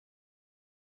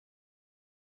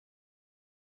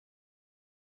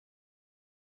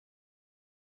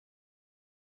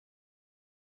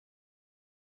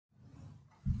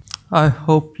I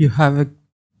hope you have a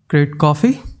great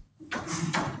coffee.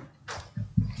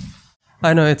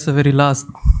 I know it's a very last.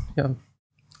 Yeah.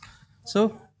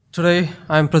 So today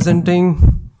I'm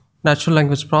presenting natural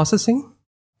language processing.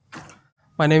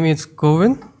 My name is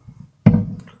Govind.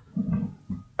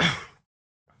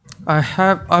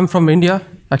 I'm from India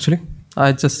actually.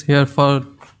 I just here to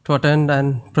attend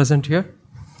and present here.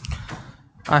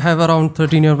 I have around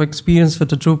 13 years of experience with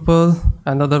the Drupal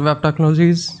and other web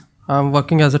technologies. I'm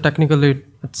working as a technical lead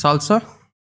at Salsa.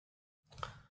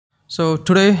 So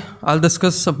today I'll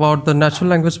discuss about the natural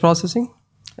language processing.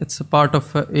 It's a part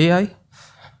of AI.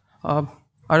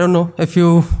 I don't know if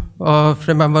you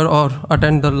remember or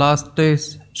attend the last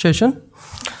day's session.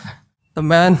 The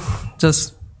man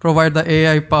just provide the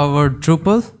AI-powered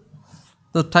Drupal.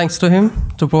 So thanks to him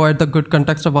to provide the good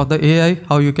context about the AI,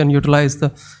 how you can utilize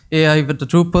the AI with the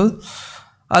Drupal.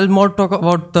 I'll more talk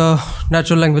about the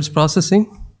natural language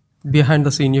processing behind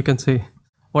the scene, you can say,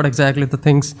 what exactly the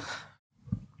things.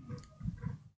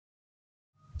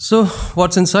 So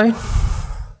what's inside?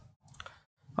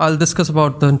 I'll discuss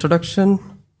about the introduction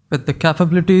with the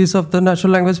capabilities of the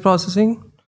natural language processing.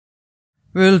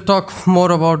 We'll talk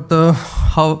more about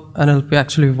how NLP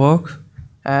actually works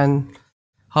and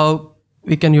how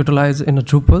we can utilize in a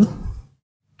Drupal.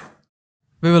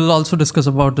 We will also discuss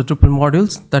about the Drupal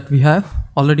modules that we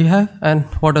already have, and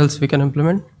what else we can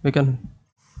implement.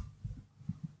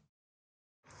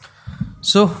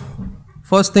 So,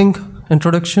 first thing,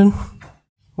 introduction.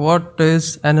 What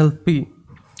is NLP?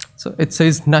 So it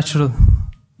says natural.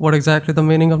 What exactly the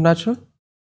meaning of natural?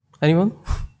 Anyone?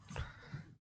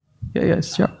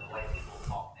 Yes, sure.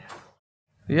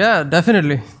 Yeah,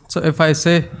 definitely. So if I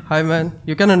say, hi man,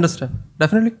 you can understand.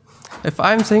 Definitely. If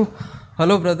I'm saying,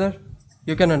 hello brother,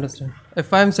 you can understand.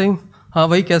 If I'm saying, हाँ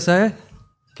भाई कैसा है?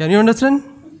 Can you understand?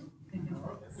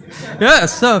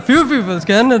 Yes, so few people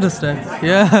can understand.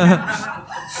 Yeah.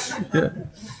 Yeah.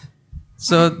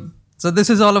 So this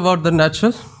is all about the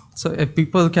natural. So if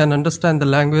people can understand the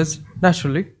language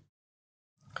naturally.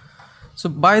 So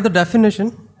by the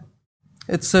definition,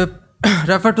 it's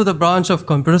refer to the branch of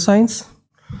computer science,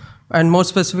 and more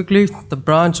specifically, the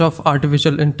branch of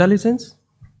artificial intelligence.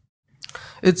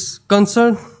 It's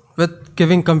concerned with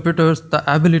giving computers the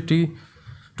ability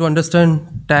to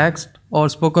understand text or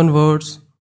spoken words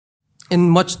in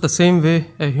much the same way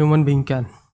a human being can.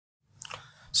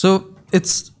 So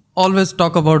it's always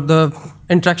talk about the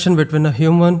interaction between a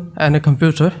human and a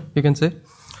computer, you can say.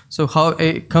 So how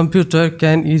a computer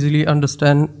can easily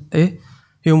understand a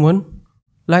human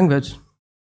language.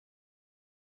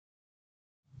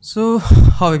 So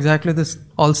how exactly this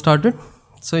all started?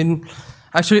 So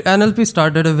actually NLP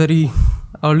started a very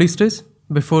early stage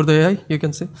before the AI, you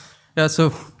can say. Yeah,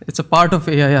 so it's a part of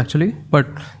AI actually, but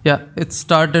yeah, it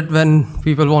started when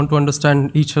people want to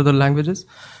understand each other languages.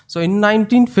 So in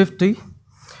 1950,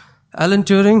 Alan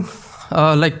Turing,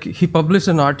 he published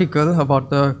an article about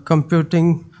the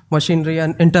computing machinery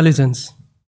and intelligence.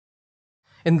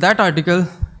 In that article,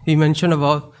 he mentioned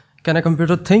about, can a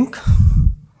computer think?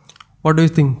 What do you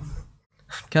think?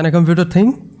 Can a computer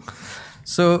think?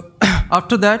 So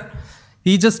after that,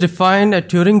 he just defined a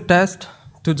Turing test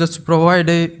to just provide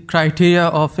a criteria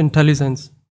of intelligence.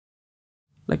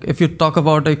 Like if you talk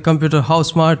about a computer, how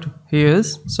smart he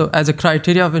is. So as a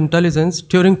criteria of intelligence,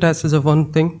 Turing test is a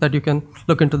one thing that you can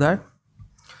look into that.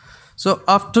 So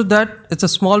after that, it's a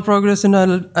small progress in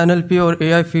NLP or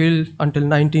AI field until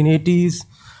 1980s.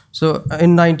 So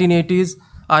in 1980s,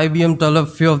 IBM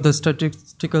developed few of the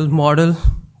statistical model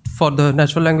for the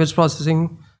natural language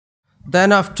processing.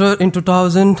 Then after in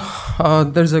 2000,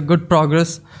 there's a good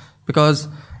progress because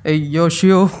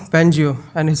Yoshio Bengio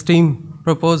and his team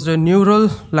proposed a neural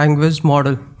language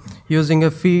model using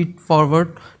a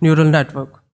feed-forward neural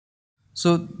network.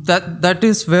 So that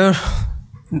is where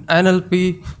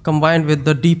NLP combined with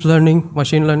the deep learning,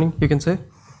 machine learning, you can say.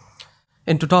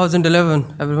 In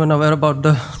 2011, everyone aware about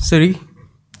the Siri.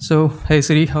 So, hey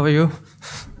Siri, how are you?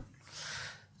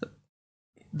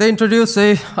 They introduced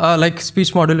a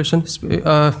speech modulation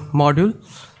module,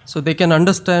 so they can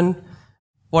understand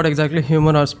what exactly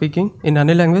humans are speaking in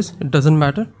any language. It doesn't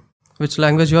matter which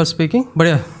language you are speaking, but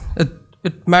yeah,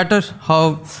 it matters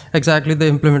how exactly they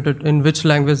implement it, in which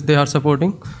language they are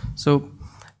supporting. So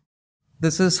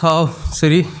this is how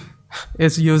Siri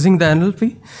is using the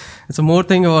NLP. It's a more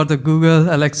thing about the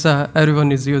Google, Alexa,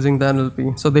 everyone is using the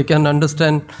NLP. So they can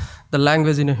understand the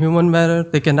language in a human manner,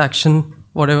 they can action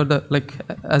whatever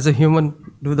as a human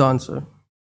do the answer.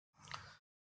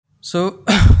 So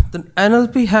the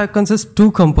NLP consists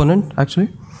two components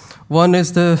actually. One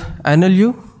is the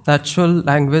NLU, natural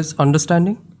language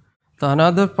understanding. The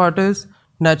another part is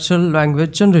natural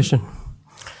language generation.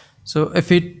 So if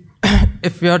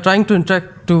we are trying to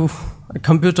interact to a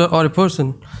computer or a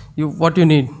person, what you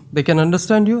need, they can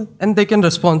understand you and they can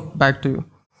respond back to you.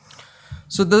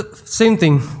 So the same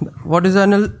thing, what is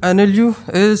NLU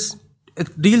is,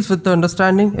 it deals with the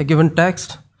understanding a given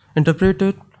text, interpret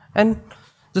it, and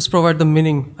just provide the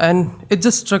meaning. And it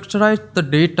just structurizes the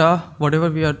data, whatever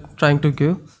we are trying to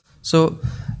give. So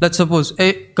let's suppose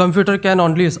a computer can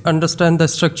only understand the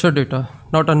structured data,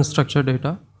 not unstructured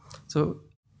data. So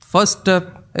first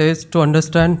step is to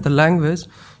understand the language.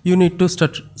 You need to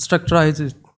structurize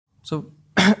it. So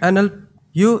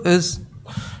NLU is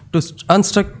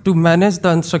to manage the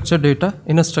unstructured data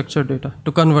in a structured data,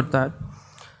 to convert that.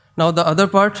 Now the other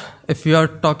part, if we are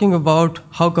talking about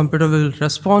how computer will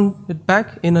respond it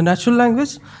back in a natural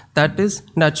language, that is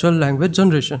natural language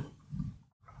generation.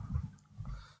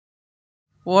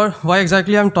 Or why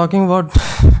exactly I'm talking about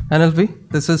NLP?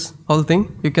 This is whole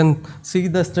thing. You can see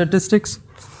the statistics.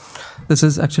 This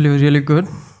is actually really good.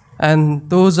 And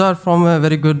those are from a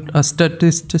very good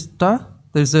Statista.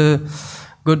 There's a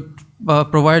good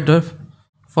provider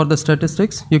for the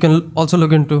statistics. You can also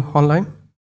look into online.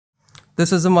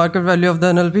 This is the market value of the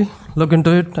NLP. Look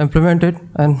into it, implement it,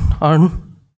 and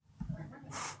earn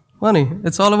money.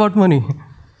 It's all about money.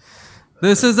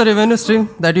 This is the revenue stream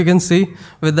that you can see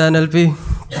with the NLP.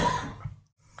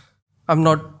 I'm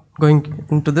not going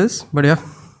into this, but yeah.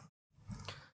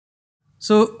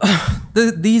 So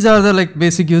these are the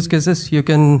basic use cases you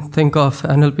can think of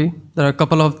NLP. There are a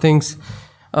couple of things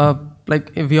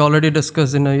like we already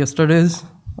discussed in yesterday's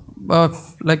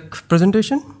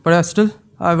presentation, but still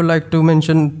I would like to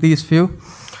mention these few.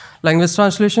 Language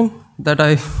translation, that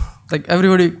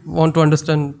everybody want to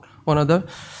understand one another.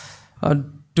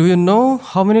 Do you know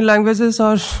how many languages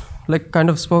are kind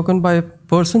of spoken by a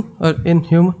person or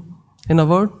in a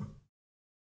world?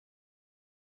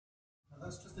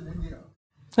 That's just in India.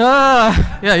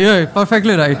 Yeah, you're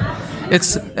perfectly right.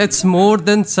 It's more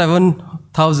than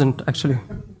 7,000 actually.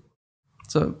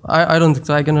 So I don't think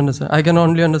so. I can understand. I can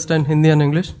only understand Hindi and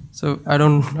English. So I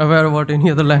don't aware about any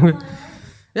other language.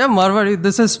 Yeah, Marwari.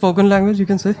 This is spoken language, you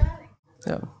can say.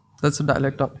 Yeah, that's a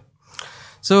dialect of it.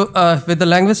 So with the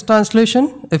language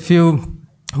translation, if you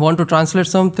want to translate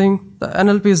something, the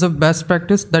NLP is the best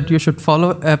practice that you should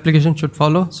follow, application should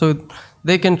follow, so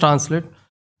they can translate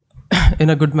in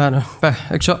a good manner.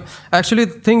 Actually,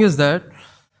 the thing is that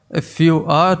if you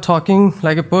are talking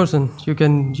like a person, you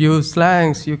can use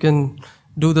slangs, you can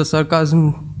do the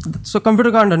sarcasm, so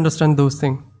computer can't understand those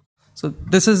things. So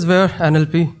this is where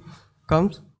NLP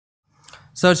comes.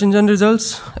 Search engine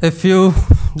results, if you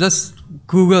just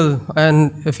Google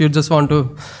and if you just want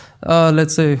to,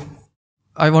 let's say,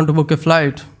 I want to book a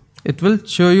flight, it will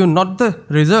show you not the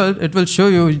result, it will show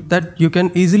you that you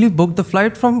can easily book the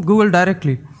flight from Google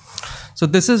directly. So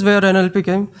this is where NLP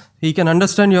came. He can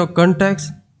understand your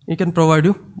context, he can provide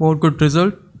you more good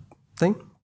result thing.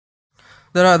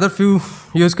 There are other few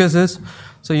use cases.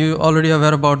 So you already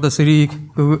aware about the Siri,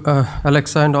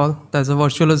 Alexa and all. That's a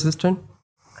virtual assistant.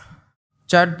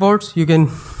 Chatbots, you can,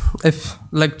 if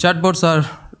chatbots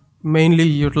are mainly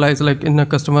utilized in a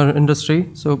customer industry,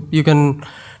 so you can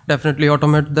definitely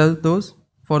automate those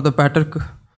for the better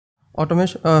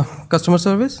automation, customer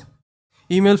service.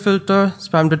 Email filter,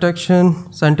 spam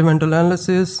detection, sentimental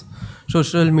analysis,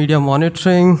 social media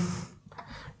monitoring,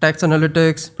 text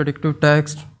analytics, predictive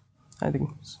text, I think.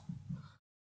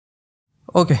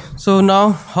 Okay, so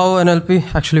now how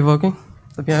NLP actually working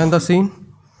behind the scene.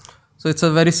 So it's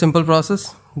a very simple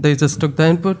process. They just took the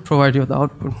input, provide you the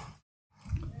output.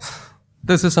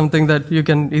 This is something that you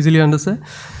can easily understand.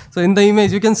 So in the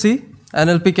image, you can see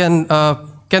NLP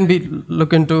can be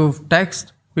look into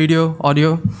text, video,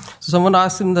 audio. So someone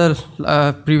asked in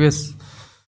the previous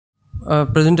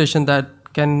presentation that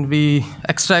can we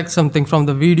extract something from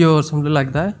the video or something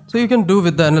like that. So you can do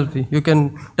with the NLP. You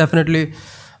can definitely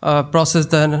process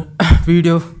the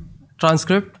video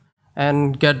transcript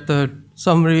and get the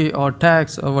summary or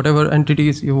tags or whatever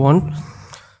entities you want.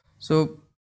 So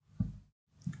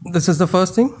this is the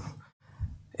first thing.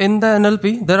 In the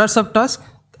NLP, there are subtasks.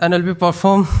 NLP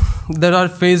perform, there are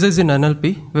phases in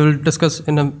NLP. We will discuss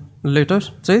in a later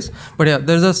phase. But yeah,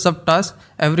 there's a subtask.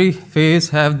 Every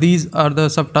phase these are the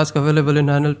subtasks available in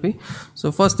NLP.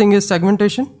 So first thing is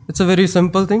segmentation. It's a very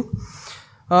simple thing.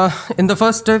 In the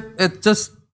first step, it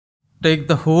just take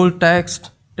the whole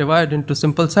text, divide into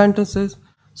simple sentences,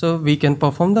 so we can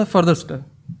perform the further step.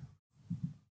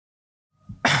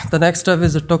 The next step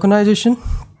is the tokenization.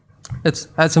 It's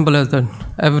as simple as that.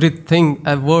 Everything,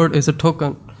 a word is a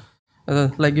token.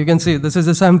 Like you can see, this is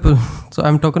a sample. So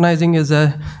I'm tokenizing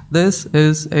this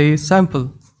is a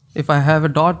sample. if I have a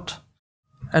dot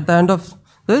at the end of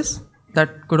this,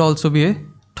 that could also be a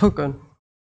token.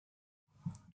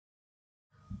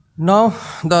 Now,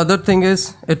 the other thing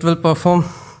is it will perform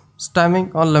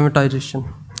stemming or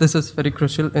lemmatization. This is very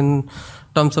crucial in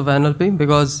terms of NLP,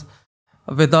 because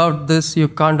without this, you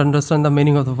can't understand the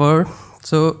meaning of the word.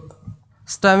 So,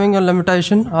 stemming and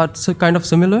lemmatization are kind of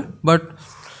similar, but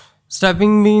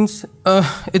stemming means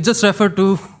it just refers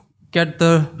to get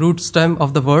the root stem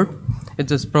of the word. It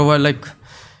just provide like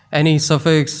any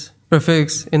suffix,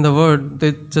 prefix in the word,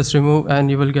 they just remove and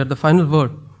you will get the final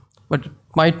word. But it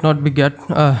might not be get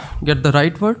the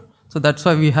right word. So that's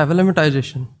why we have a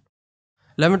lemmatization.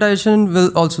 Lemmatization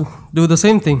will also do the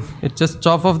same thing. It just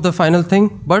chop off the final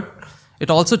thing, but it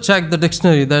also check the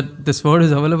dictionary that this word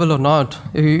is available or not.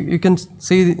 You can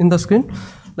see in the screen,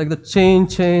 like the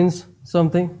change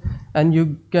something, and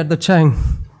you get the chang.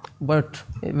 But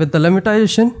with the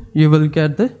lemmatization, you will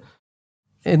get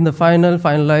in the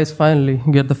finalize, finally,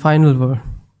 get the final word.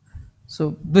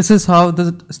 So this is how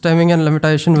the stemming and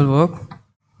lemmatization will work.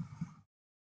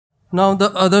 Now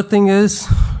the other thing is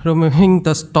removing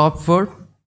the stop word.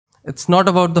 It's not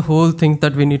about the whole thing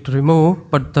that we need to remove,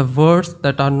 but the words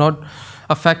that are not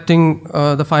affecting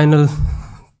the final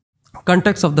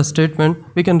context of the statement,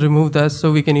 we can remove that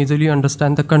so we can easily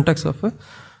understand the context of a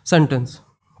sentence.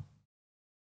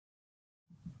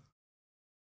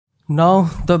 Now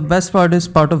the best part is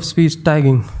part of speech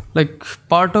tagging. Like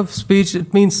part of speech,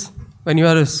 it means when you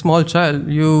are a small child,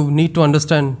 you need to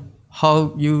understand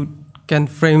how you can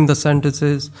frame the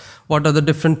sentences, what are the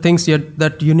different things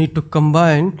that you need to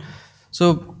combine.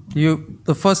 So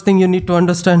the first thing you need to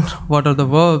understand, what are the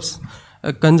verbs,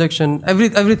 conjunction,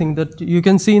 everything that you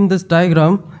can see in this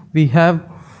diagram. We have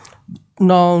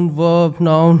noun, verb,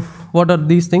 noun, what are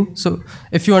these things? So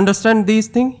if you understand these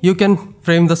things, you can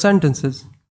frame the sentences.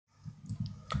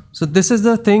 So this is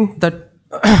the thing that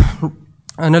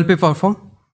NLP perform.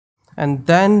 And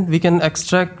then we can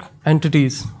extract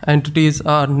entities. Entities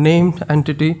are named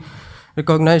entity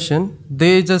recognition.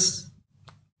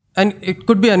 And it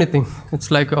could be anything. It's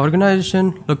like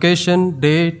organization, location,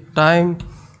 date, time,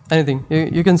 anything.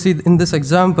 You can see in this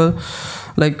example,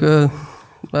 like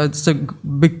it's a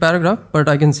big paragraph, but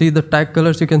I can see the tag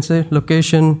colors. You can say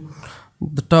location,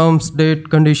 the terms, date,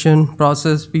 condition,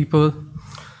 process, people.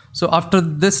 So after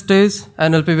this stage,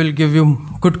 NLP will give you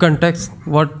good context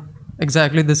what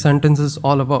exactly this sentence is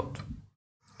all about.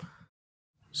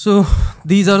 So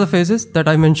these are the phases that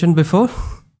I mentioned before.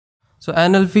 So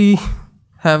NLP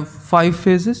have 5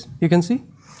 phases, you can see.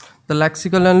 The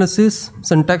lexical analysis,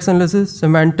 syntax analysis,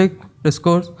 semantic,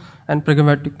 discourse, and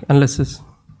pragmatic analysis.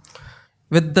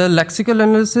 With the lexical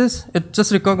analysis, it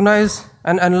just recognize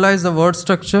and analyze the word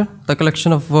structure. The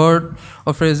collection of word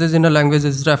or phrases in a language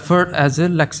is referred as a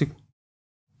lexicon.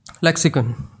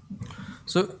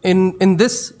 So in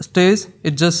this stage,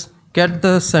 it just get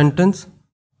the sentence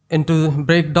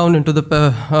break down into the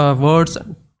words,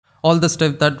 all the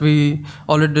steps that we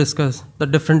already discussed, the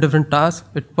different tasks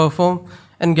it perform,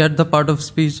 and get the part of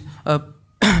speech,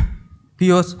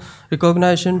 POs,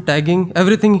 recognition, tagging,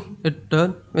 everything it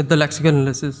done with the lexical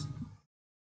analysis.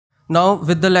 Now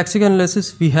with the lexical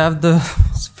analysis, we have the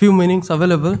few meanings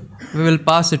available. We will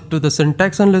pass it to the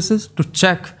syntax analysis to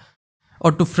check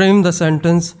or to frame the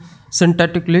sentence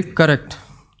syntactically correct.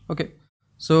 Okay.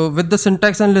 So with the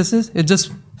syntax analysis, it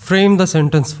just frame the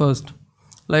sentence first.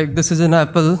 Like this is an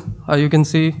apple, you can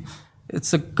see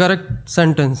it's a correct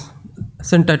sentence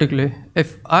syntactically.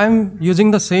 If I'm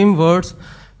using the same words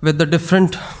with the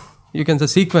different, you can say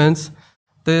sequence,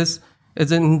 this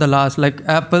is in the last, like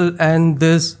apple and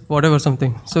this, whatever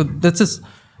something. So this is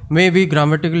maybe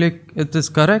grammatically it is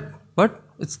correct, but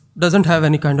it doesn't have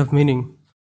any kind of meaning.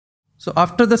 So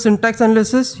after the syntax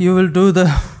analysis, you will do the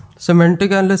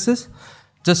semantic analysis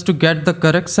just to get the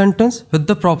correct sentence with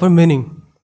the proper meaning.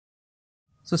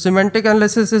 So semantic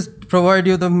analysis is provide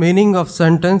you the meaning of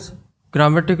sentence.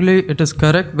 Grammatically, it is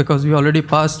correct because we already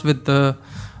passed with the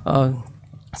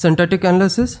syntactic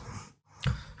analysis.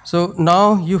 So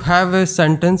now you have a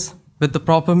sentence with the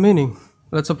proper meaning.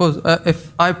 Let's suppose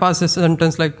if I pass a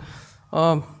sentence like,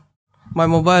 my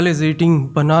mobile is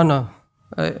eating banana.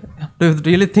 Do you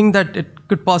really think that it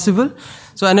could possible?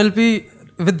 So NLP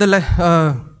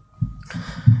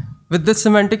with this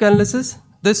semantic analysis,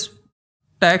 this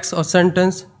text or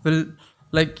sentence will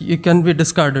it can be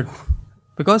discarded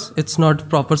because it's not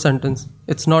proper sentence.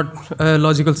 It's not a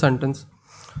logical sentence.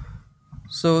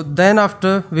 So then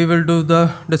after we will do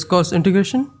the discourse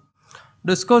integration.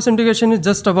 Discourse integration is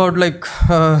just about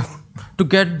to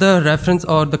get the reference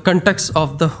or the context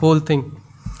of the whole thing.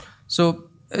 So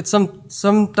it's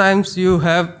sometimes you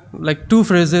have like two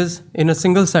phrases in a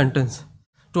single sentence.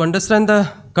 To understand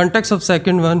the context of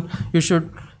second one, you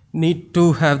should need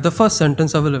to have the first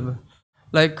sentence available.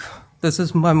 Like, this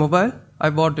is my mobile, I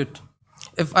bought it.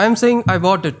 If I'm saying I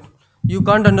bought it, you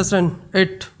can't understand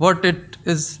it, what it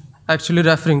is actually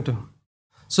referring to.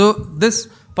 So this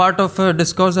part of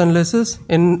discourse analysis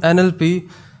in NLP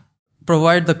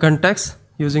provide the context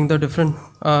using the different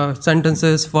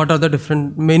sentences, what are the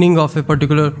different meaning of a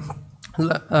particular,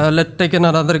 let's take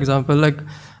another example, like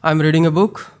I'm reading a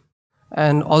book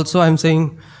and also I'm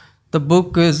saying the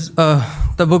book is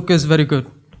very good.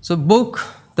 So book,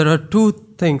 there are two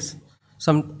things.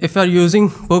 If you are using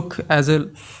book as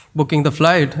a booking the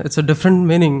flight, it's a different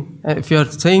meaning. If you are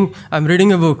saying I'm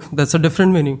reading a book, that's a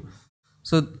different meaning.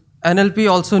 So NLP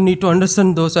also need to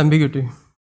understand those ambiguity.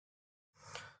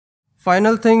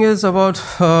 Final thing is about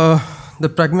the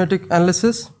pragmatic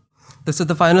analysis. This is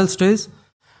the final stage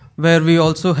where we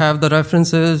also have the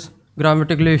references,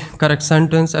 grammatically correct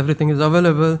sentence, everything is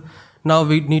available. Now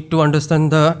we need to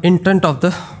understand the intent of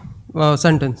the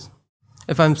sentence.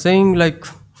 If I'm saying like,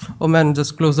 oh man,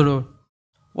 just close the door.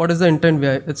 What is the intent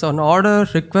behind? It's an order,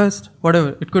 request,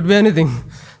 whatever. It could be anything.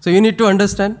 So you need to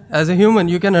understand. As a human,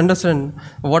 you can understand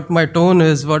what my tone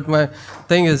is, what my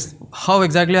thing is, how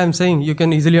exactly I'm saying. You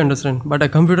can easily understand. But a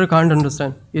computer can't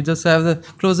understand. You just have the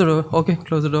close the door. Okay,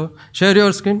 close the door. Share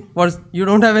your screen. You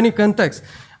don't have any context.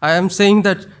 I am saying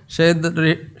that share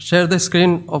the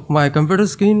screen of my computer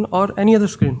screen or any other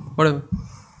screen, whatever.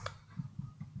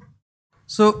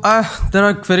 So there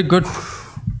are very good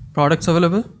products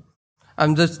available.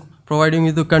 I'm just providing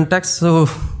you the context so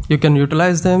you can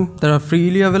utilize them. There are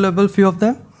freely available, few of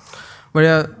them. But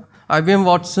yeah, IBM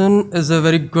Watson is a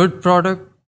very good product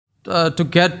to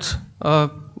get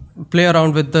play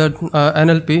around with the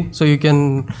NLP. So you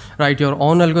can write your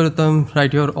own algorithm,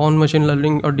 write your own machine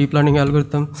learning or deep learning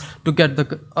algorithm to get the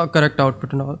correct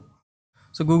output and all.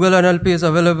 So Google NLP is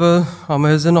available.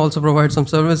 Amazon also provides some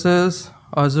services,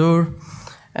 Azure,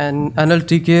 and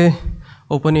NLTK.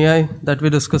 OpenAI that we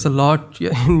discussed a lot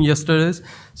in yesterday's.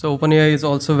 So OpenAI is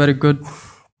also a very good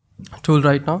tool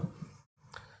right now.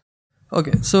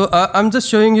 Okay, so I'm just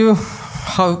showing you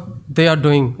how they are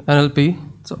doing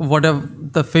NLP. So whatever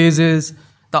the phase is,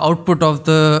 the output of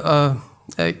the,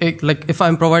 like if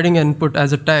I'm providing input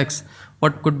as a text,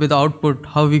 what could be the output,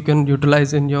 how we can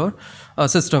utilize in your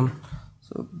system.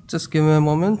 So just give me a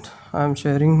moment. I'm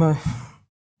sharing my...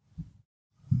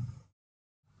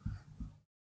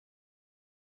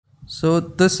 So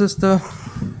this is the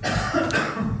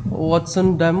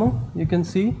Watson demo. You can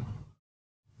see.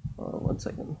 1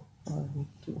 second. I need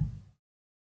to.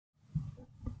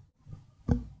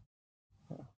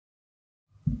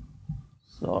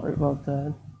 Sorry about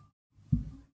that.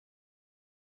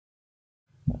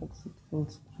 Exit full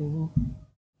screen.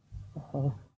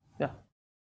 Yeah.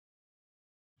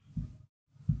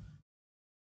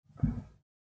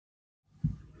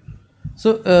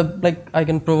 So like I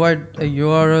can provide a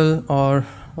URL or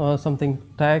something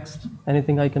text,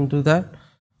 anything I can do that.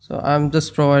 So I'm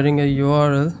just providing a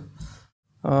URL.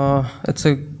 It's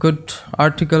a good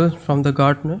article from the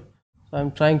Gartner. So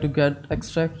I'm trying to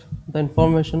extract the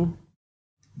information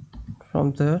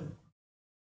from there.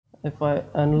 If I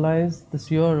analyze this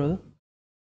URL,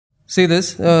 see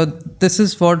this. This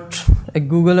is what a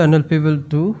Google NLP will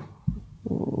do.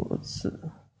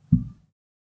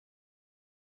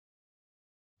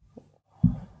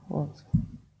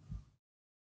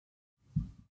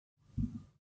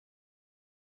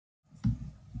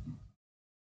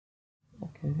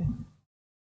 Okay.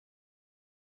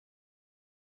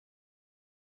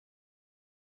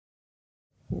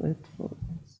 Wait for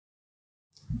this.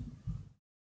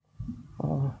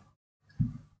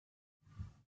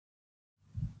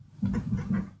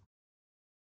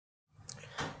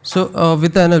 So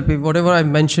with the NLP, whatever I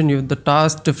mentioned you, the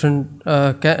task, different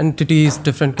entities,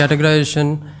 different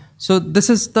categorization. So this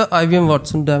is the IBM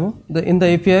Watson demo. In the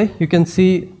API, you can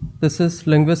see this is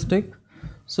linguistic.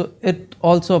 So it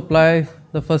also apply,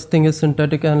 the first thing is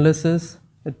syntactic analysis.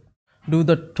 It do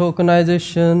the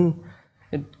tokenization.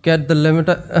 It get the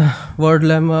word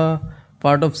lemma,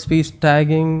 part of speech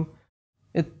tagging.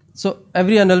 So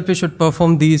every NLP should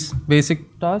perform these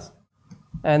basic tasks.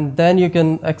 And then you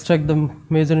can extract the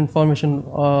major information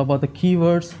about the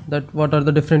keywords, that what are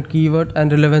the different keyword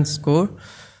and relevance score.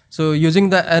 So using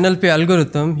the NLP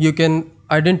algorithm, you can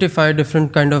identify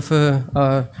different kind of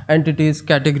entities,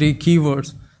 category,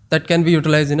 keywords that can be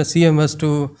utilized in a CMS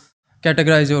to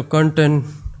categorize your content,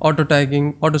 auto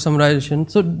tagging, auto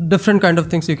summarization. So different kind of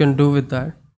things you can do with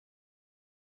that.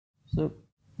 So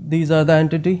these are the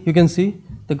entity. You can see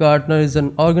the Gartner is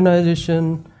an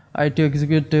organization. IT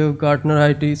executive, Gartner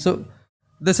IT. So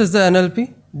this is the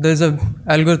NLP. There's a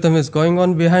algorithm is going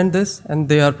on behind this, and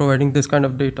they are providing this kind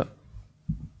of data.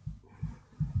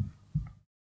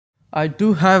 I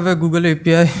do have a Google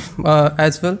API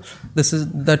as well.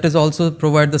 That is also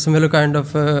provide the similar kind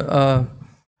of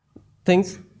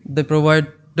things. They provide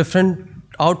different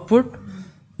output.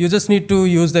 You just need to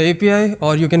use the API,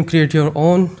 or you can create your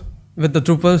own with the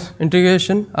Drupal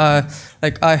integration.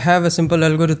 Like I have a simple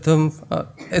algorithm.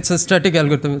 It's a static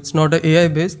algorithm. It's not an AI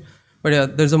based, but yeah,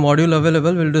 there's a module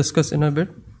available. We'll discuss in a bit.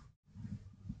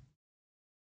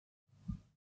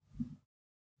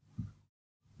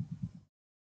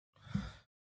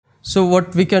 So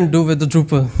what we can do with the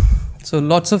Drupal? So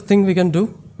lots of things we can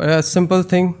do. But a simple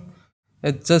thing,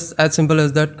 it's just as simple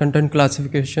as that, content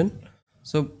classification.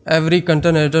 So every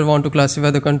content editor want to classify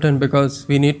the content because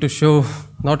we need to show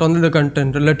not only the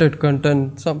content, related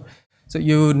content, so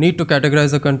you need to categorize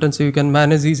the content so you can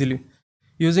manage easily.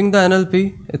 Using the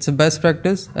NLP, it's a best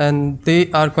practice and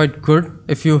they are quite good.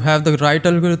 If you have the right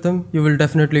algorithm, you will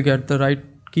definitely get the right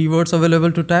keywords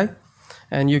available to tag,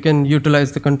 and you can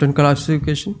utilize the content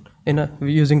classification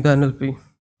using the NLP.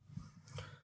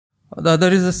 The other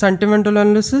is a sentimental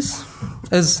analysis.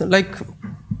 It's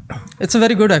a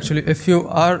very good actually. If you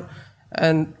are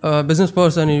a business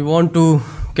person and you want to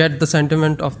get the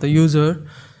sentiment of the user,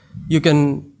 you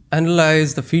can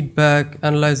analyze the feedback,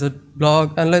 analyze the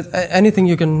blog, analyze anything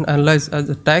you can analyze as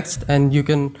a text, and you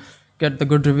can get the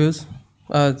good reviews.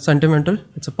 Sentimental,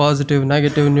 it's a positive,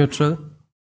 negative, neutral.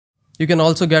 You can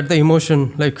also get the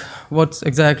emotion, like what's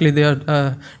exactly they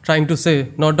are trying to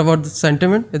say, not about the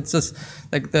sentiment. It's just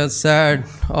like they're sad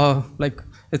or like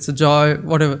it's a joy,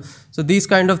 whatever. So these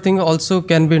kind of things also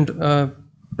can be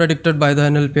predicted by the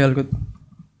NLP algorithm.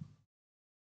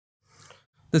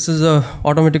 This is a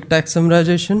automatic text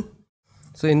summarization.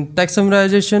 So in text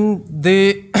summarization,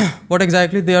 what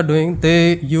exactly they are doing,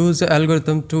 they use the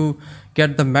algorithm to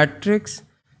get the matrix.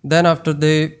 Then after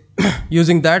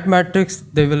using that matrix,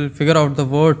 they will figure out the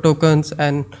word tokens,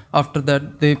 and after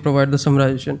that they provide the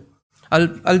summarization.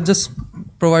 I'll just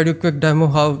provide you a quick demo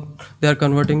how they are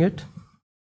converting it.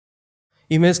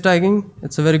 Image tagging,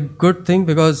 it's a very good thing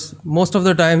because most of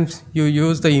the times you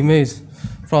use the image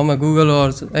from a Google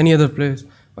or any other place.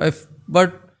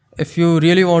 But if you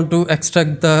really want to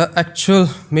extract the actual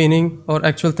meaning or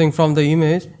actual thing from the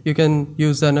image, you can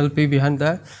use the NLP behind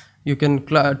that. You can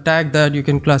tag that, you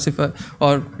can classify,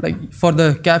 or like for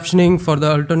the captioning, for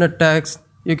the alternate tags,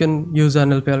 you can use the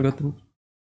NLP algorithm.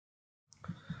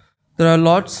 There are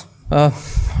lots.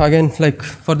 Again, like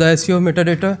for the SEO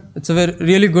metadata, it's a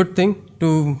really good thing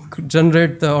to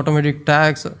generate the automatic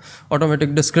tags,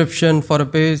 automatic description for a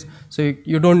page. So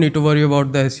you don't need to worry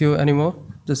about the SEO anymore.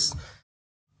 Just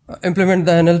implement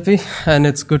the NLP and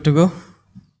it's good to go.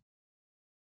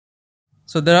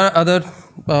 So there are other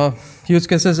use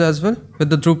cases as well with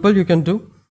the Drupal you can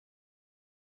do.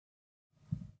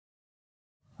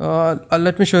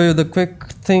 Let me show you the quick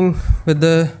thing with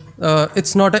the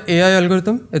it's not an AI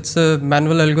algorithm, it's a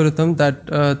manual algorithm that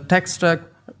text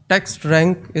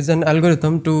rank is an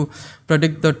algorithm to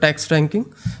predict the text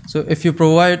ranking. So if you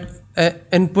provide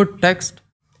input text,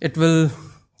 it will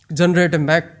generate a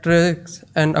matrix,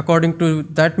 and according to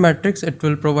that matrix, it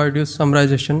will provide you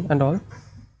summarization and all.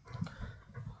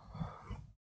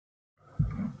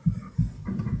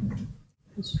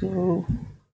 So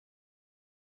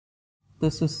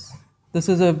this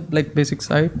is a like basic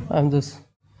site I'm just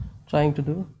trying to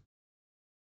do.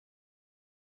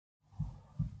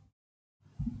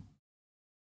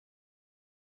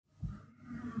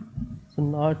 It's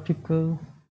an article.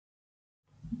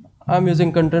 I'm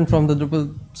using content from the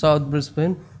DrupalSouth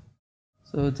Brisbane,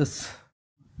 so just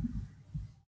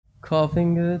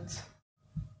copying it.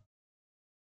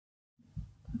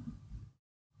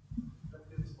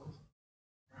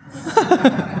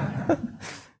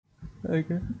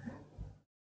 Okay.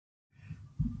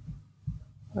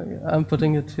 I'm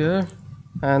putting it here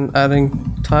and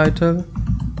adding title,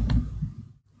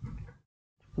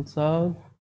 DrupalSouth,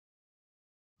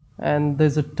 and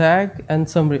there's a tag and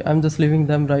summary. I'm just leaving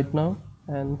them right now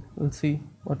and we'll see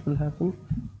what will happen.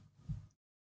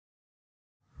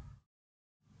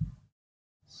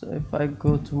 So if I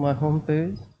go to my home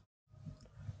page,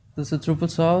 this is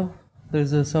DrupalSouth.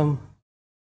 There's some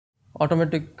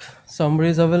automatic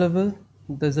summaries available.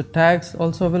 There's a tags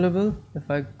also available.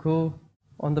 If I go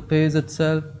on the page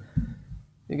itself,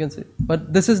 you can see,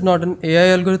 but this is not an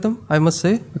AI algorithm, I must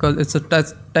say, because it's a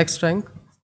text rank.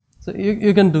 So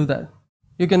you can do that.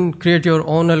 You can create your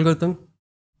own algorithm.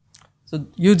 So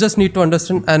you just need to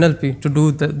understand NLP to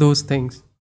do those things.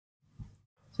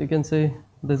 So you can say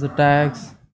there's a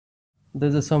tags,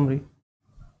 There's a summary.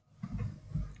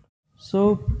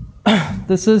 So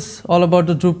this is all about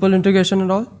the Drupal integration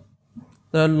and all.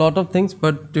 There are a lot of things,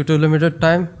 but due to limited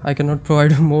time, I cannot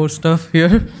provide more stuff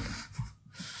here.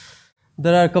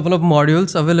 There are a couple of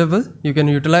modules available. You can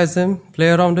utilize them, play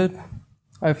around it.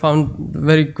 I found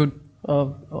very good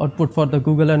output for the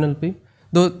Google NLP.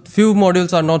 Though few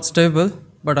modules are not stable,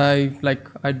 but I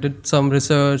did some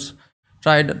research,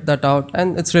 tried that out,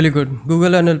 and it's really good.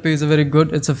 Google NLP is very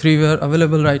good. It's a freeware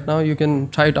available right now. You can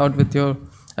try it out with your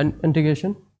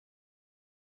integration.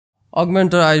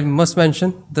 Augmenter, I must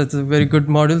mention, that's a very good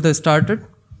module they started.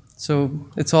 So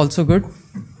it's also good.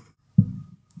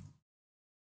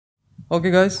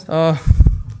 Okay guys,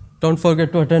 don't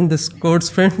forget to attend this code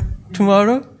sprint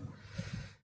tomorrow.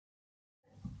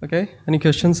 Okay, any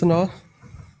questions and all?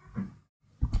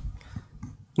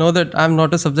 Know that I'm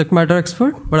not a subject matter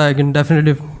expert, but I can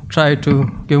definitely try to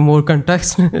give more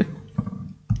context.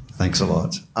 Thanks a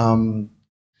lot.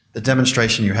 The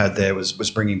demonstration you had there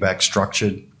was bringing back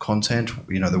structured content,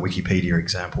 the Wikipedia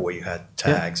example where you had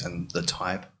tags and the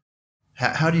type.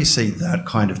 How do you see that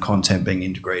kind of content being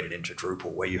integrated into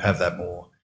Drupal, where you have that more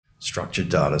structured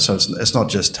data? So it's not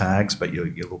just tags, but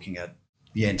you're looking at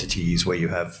the entities where you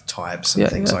have types and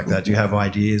things like that. Do you have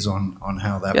ideas on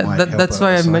how that might help? That's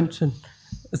why I mentioned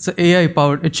it's AI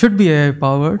powered. It should be AI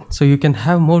powered, so you can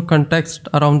have more context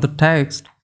around the text.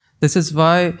 This is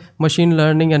why machine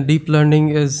learning and deep learning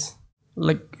is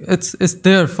it's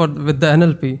there with the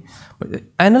NLP.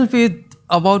 But NLP is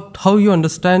about how you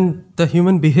understand the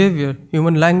human behavior,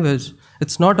 human language.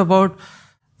 It's not about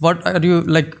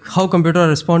how computer are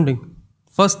responding.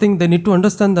 First thing, they need to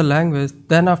understand the language.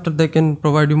 Then after, they can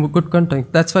provide you good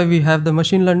content. That's why we have the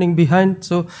machine learning behind,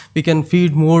 so we can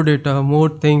feed more data, more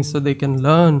things, so they can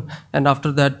learn. And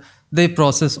after that, they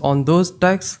process on those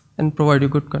tags and provide you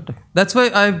good content. That's why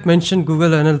I mentioned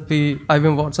Google NLP,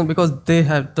 IBM Watson, because they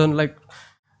have done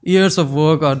years of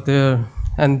work out there,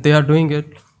 and they are doing it.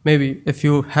 Maybe if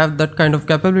you have that kind of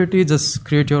capability, just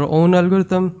create your own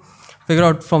algorithm, figure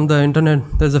out from the internet.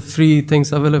 There's a free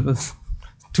things available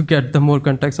to get the more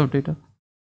context of data.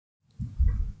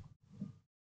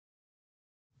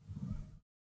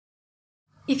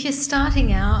 If you're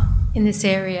starting out in this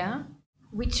area,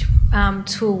 which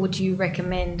tool would you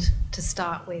recommend to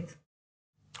start with?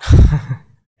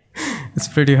 It's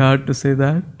pretty hard to say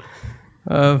that.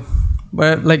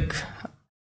 But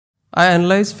I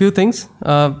analyze few things.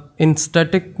 In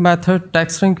static method,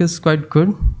 TaxRank is quite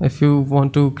good. If you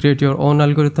want to create your own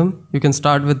algorithm, you can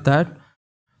start with that.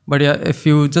 But yeah, if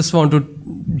you just want to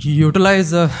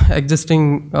utilize the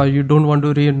existing, you don't want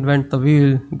to reinvent the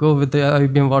wheel, go with the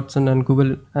IBM Watson and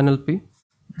Google NLP.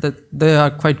 They are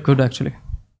quite good actually.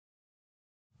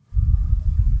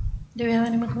 Do we have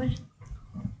any more questions?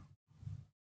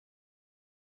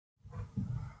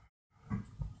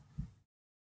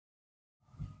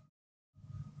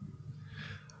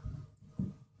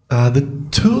 The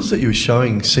tools that you were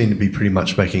showing seem to be pretty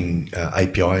much making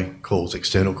API calls,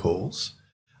 external calls.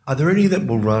 Are there any that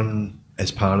will run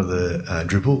as part of the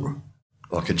Drupal,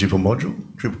 like a Drupal module,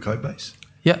 Drupal code base?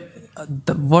 Yeah,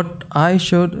 what I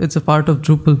showed, it's a part of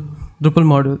Drupal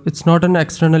module. It's not an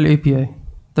external API.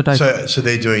 So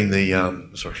they're doing the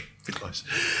sorry, a bit close.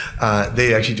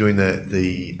 They're actually doing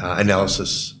the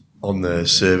analysis on the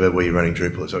server where you're running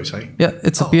Drupal. Is what you're saying? Yeah,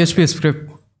 it's a PHP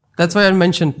script. That's why I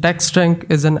mentioned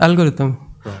TaxRank is an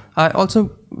algorithm. Right. I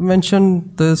also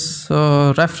mentioned this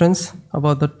reference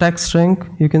about the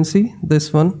TaxRank. You can see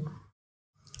this one,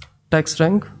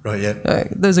 TaxRank. Right. Yeah.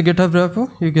 There's a GitHub repo.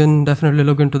 You can definitely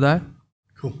look into that.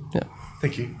 Cool. Yeah.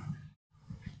 Thank you.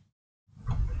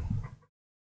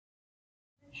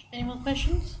 Any more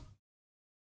questions?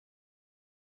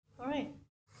 All right.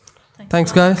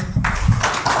 Thanks guys.